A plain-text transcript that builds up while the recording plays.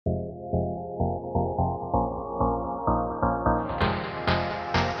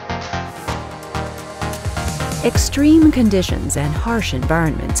Extreme conditions and harsh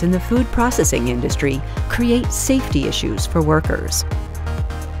environments in the food processing industry create safety issues for workers.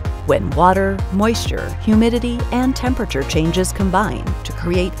 When water, moisture, humidity, and temperature changes combine to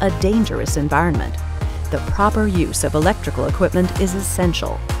create a dangerous environment, the proper use of electrical equipment is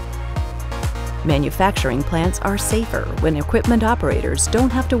essential. Manufacturing plants are safer when equipment operators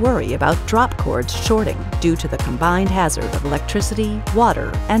don't have to worry about drop cords shorting due to the combined hazard of electricity,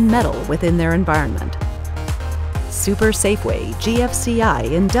 water, and metal within their environment. Super Safeway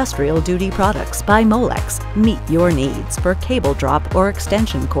GFCI industrial duty products by Molex meet your needs for cable drop or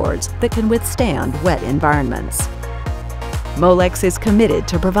extension cords that can withstand wet environments. Molex is committed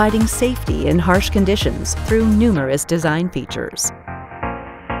to providing safety in harsh conditions through numerous design features.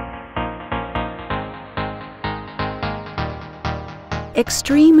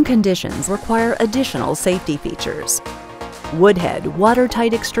 Extreme conditions require additional safety features. Woodhead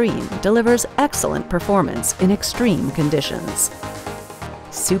Watertight Extreme delivers excellent performance in extreme conditions.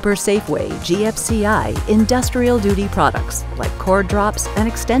 Super Safeway GFCI industrial duty products like cord drops and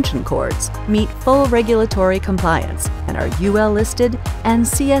extension cords meet full regulatory compliance and are UL listed and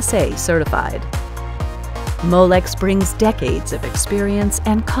CSA certified. Molex brings decades of experience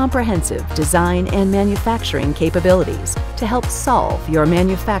and comprehensive design and manufacturing capabilities to help solve your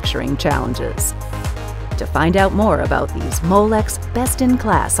manufacturing challenges. To find out more about these Molex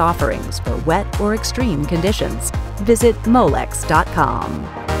best-in-class offerings for wet or extreme conditions, visit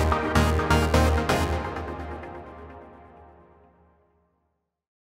molex.com.